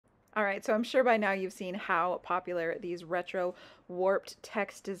All right, so I'm sure by now you've seen how popular these retro warped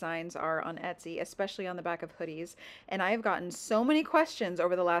text designs are on Etsy, especially on the back of hoodies. And I've gotten so many questions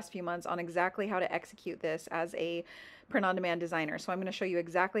over the last few months on exactly how to execute this as a print-on-demand designer. So I'm going to show you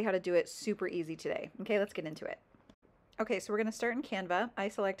exactly how to do it super easy today. Okay, let's get into it. Okay, so we're going to start in Canva. I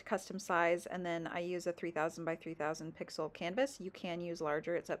select custom size and then I use a 3000 by 3000 pixel canvas. You can use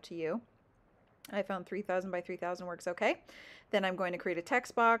larger, it's up to you. I found 3000 by 3000 works okay. Then I'm going to create a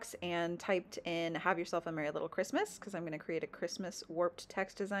text box and typed in "Have yourself a merry little Christmas" because I'm going to create a Christmas warped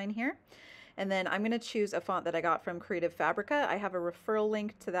text design here. And then I'm going to choose a font that I got from Creative Fabrica. I have a referral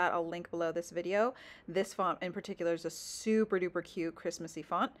link to that. I'll link below this video. This font in particular is a super duper cute Christmassy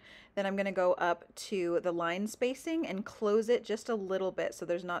font. Then I'm going to go up to the line spacing and close it just a little bit so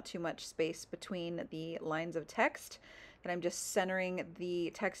there's not too much space between the lines of text. And I'm just centering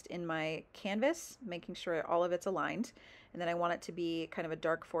the text in my canvas, making sure all of it's aligned. And then I want it to be kind of a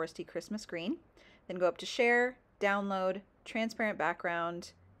dark foresty Christmas green. Then go up to share, download, transparent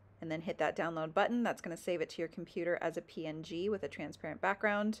background, and then hit that download button. That's going to save it to your computer as a PNG with a transparent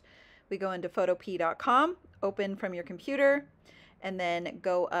background. We go into photop.com, open from your computer, and then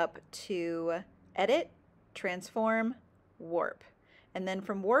go up to edit, transform, warp. And then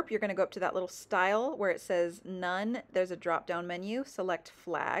from warp, you're going to go up to that little style where it says none. There's a drop down menu, select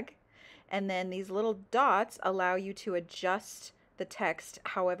flag. And then these little dots allow you to adjust the text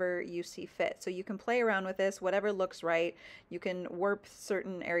however you see fit. So you can play around with this, whatever looks right. You can warp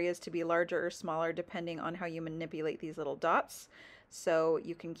certain areas to be larger or smaller depending on how you manipulate these little dots. So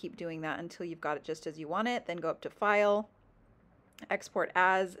you can keep doing that until you've got it just as you want it. Then go up to File, Export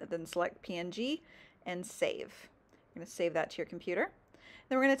As, then select PNG and save. You're going to save that to your computer.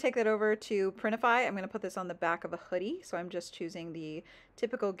 Then we're going to take that over to Printify. I'm going to put this on the back of a hoodie. So I'm just choosing the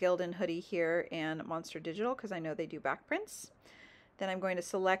typical Gildan hoodie here and Monster Digital because I know they do back prints. Then I'm going to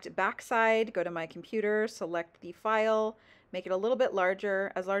select backside, go to my computer, select the file, make it a little bit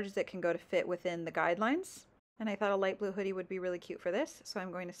larger, as large as it can go to fit within the guidelines. And I thought a light blue hoodie would be really cute for this. So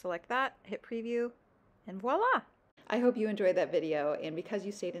I'm going to select that, hit preview, and voila! I hope you enjoyed that video, and because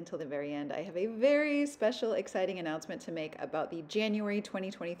you stayed until the very end, I have a very special, exciting announcement to make about the January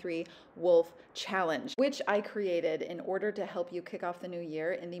 2023 Wolf Challenge, which I created in order to help you kick off the new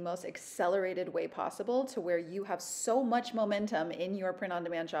year in the most accelerated way possible to where you have so much momentum in your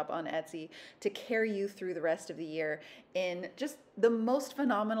print-on-demand shop on Etsy to carry you through the rest of the year in just the most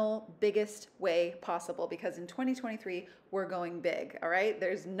phenomenal, biggest way possible, because in 2023, we're going big, all right?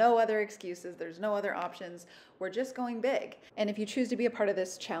 There's no other excuses. There's no other options. We're just going big. And if you choose to be a part of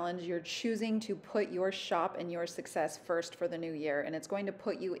this challenge, you're choosing to put your shop and your success first for the new year. And it's going to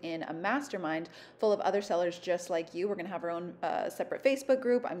put you in a mastermind full of other sellers just like you. We're going to have our own separate Facebook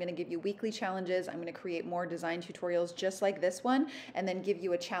group. I'm going to give you weekly challenges. I'm going to create more design tutorials just like this one, and then give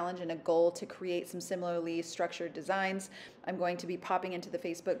you a challenge and a goal to create some similarly structured designs. I'm going to be popping into the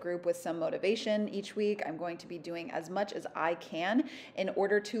Facebook group with some motivation each week. I'm going to be doing as much as I can in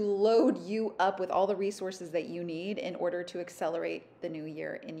order to load you up with all the resources that you need in order to accelerate the new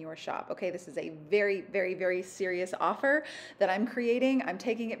year in your shop. Okay, this is a very, very, very serious offer that I'm creating. I'm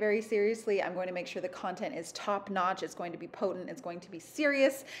taking it very seriously. I'm going to make sure the content is top notch. It's going to be potent. It's going to be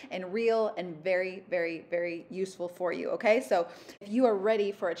serious and real and very, very, very useful for you. Okay, so if you are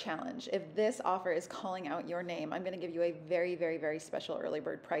ready for a challenge, if this offer is calling out your name, I'm going to give you a very, very, very special early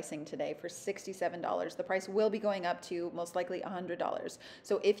bird pricing today for $67. The price will be going up to most likely $100.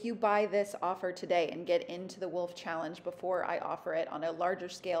 So if you buy this offer today and get into the Wolf Challenge before I offer it on a larger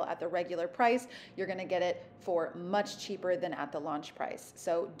scale at the regular price, you're going to get it for much cheaper than at the launch price.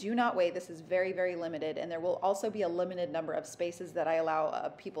 So do not wait. This is very, very limited, and there will also be a limited number of spaces that I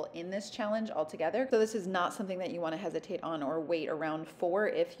allow people in this challenge altogether. So this is not something that you want to hesitate on or wait around for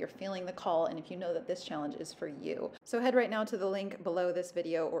if you're feeling the call and if you know that this challenge is for you. So head right now to the link below this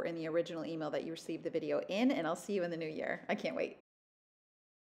video or in the original email that you received the video in, and I'll see you in the new year. I can't wait.